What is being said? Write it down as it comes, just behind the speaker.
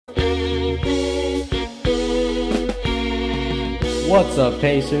What's up,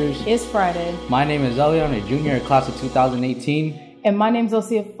 Pacers? It's Friday. My name is Elion, a junior class of 2018. And my name's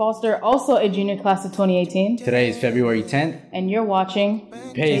Lucia Foster, also a junior class of 2018. Today is February 10th. And you're watching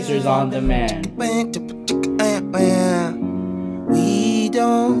Pacers on Demand. We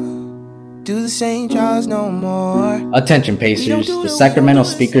don't do the same jobs no more. Attention, Pacers. The Sacramento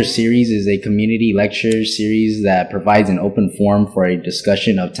Speaker Series is a community lecture series that provides an open forum for a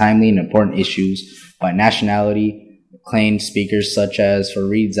discussion of timely and important issues by nationality, acclaimed speakers such as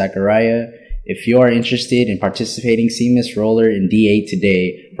Fareed Zachariah. If you are interested in participating, see Miss Roller in D8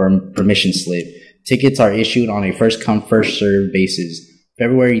 today for a permission slip. Tickets are issued on a first-come, first-served basis.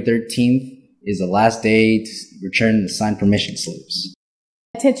 February 13th is the last day to return the signed permission slips.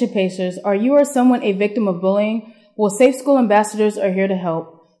 Attention, Pacers. Are you or someone a victim of bullying? Well, Safe School Ambassadors are here to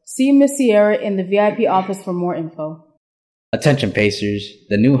help. See Miss Sierra in the VIP office for more info. Attention, Pacers.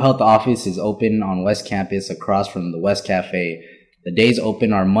 The new health office is open on West Campus across from the West Cafe. The days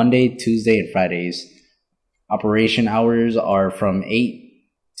open are Monday, Tuesday, and Fridays. Operation hours are from 8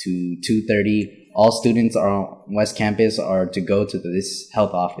 to 2:30. All students on West Campus are to go to this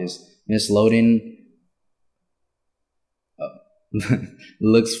health office. Ms. Loden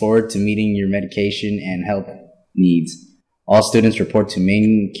looks forward to meeting your medication and health needs. All students report to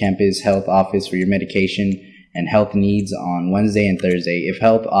main campus health office for your medication and health needs on Wednesday and Thursday. If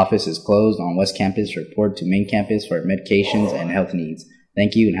health office is closed on West Campus, report to main campus for medications and health needs.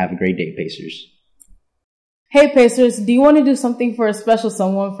 Thank you and have a great day, Pacers. Hey, Pacers, do you want to do something for a special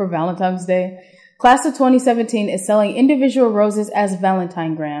someone for Valentine's Day? Class of 2017 is selling individual roses as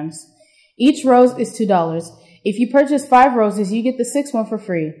Valentine grams. Each rose is $2. If you purchase 5 roses, you get the 6th one for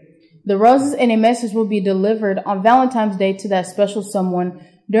free. The roses and a message will be delivered on Valentine's Day to that special someone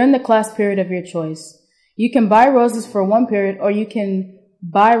during the class period of your choice. You can buy roses for one period, or you can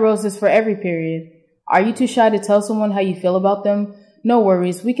buy roses for every period. Are you too shy to tell someone how you feel about them? No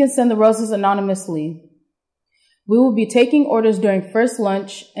worries, we can send the roses anonymously. We will be taking orders during first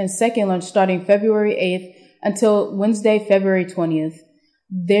lunch and second lunch starting February 8th until Wednesday, February 20th.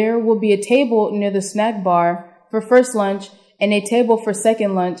 There will be a table near the snack bar for first lunch and a table for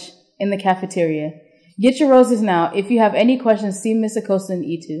second lunch in the cafeteria. Get your roses now. If you have any questions, see Ms. Acosta in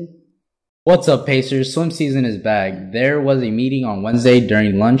E2. What's up, Pacers? Swim season is back. There was a meeting on Wednesday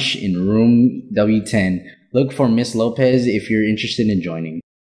during lunch in room W10. Look for Miss Lopez if you're interested in joining.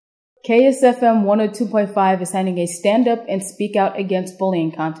 KSFM 102.5 is having a Stand Up and Speak Out Against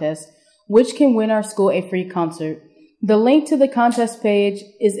Bullying contest, which can win our school a free concert. The link to the contest page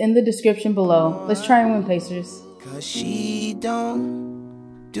is in the description below. Let's try and win, Pacers. Cause she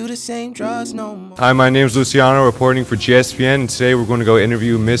don't do the same drugs no more. Hi, my name is Luciano, reporting for GSPN, and today we're going to go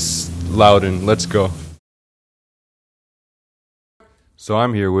interview Miss Loudon. Let's go. So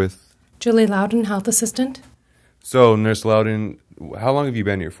I'm here with Julie Loudon, health assistant. So, Nurse Loudon, how long have you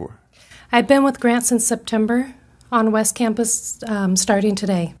been here for? I've been with Grant since September, on West Campus starting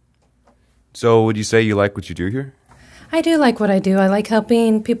today. So would you say you like what you do here? I do like what I do. I like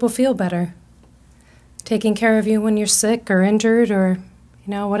helping people feel better. Taking care of you when you're sick or injured or,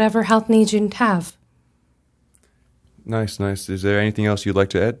 whatever health needs you have. Nice, nice. Is there anything else you'd like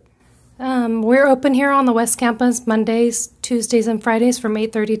to add? We're open here on the West Campus Mondays, Tuesdays, and Fridays from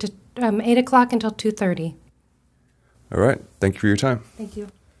 8:30 to 8 o'clock until 2:30. All right. Thank you for your time. Thank you.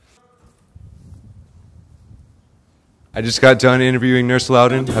 I just got done interviewing Nurse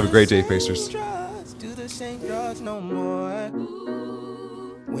Loudon. Have a great day, Pacers.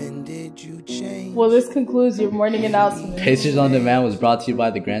 Well, this concludes your morning announcement. Pacers on Demand was brought to you by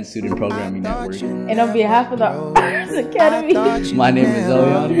the Grant Student Programming Network. And on behalf of the Arts Academy, My name is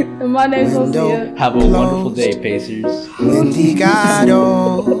Elion. and my name's Lucia. Have a wonderful day, Pacers.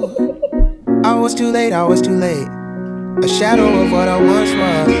 I was too late, a shadow of what I once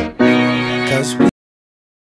was. Cause we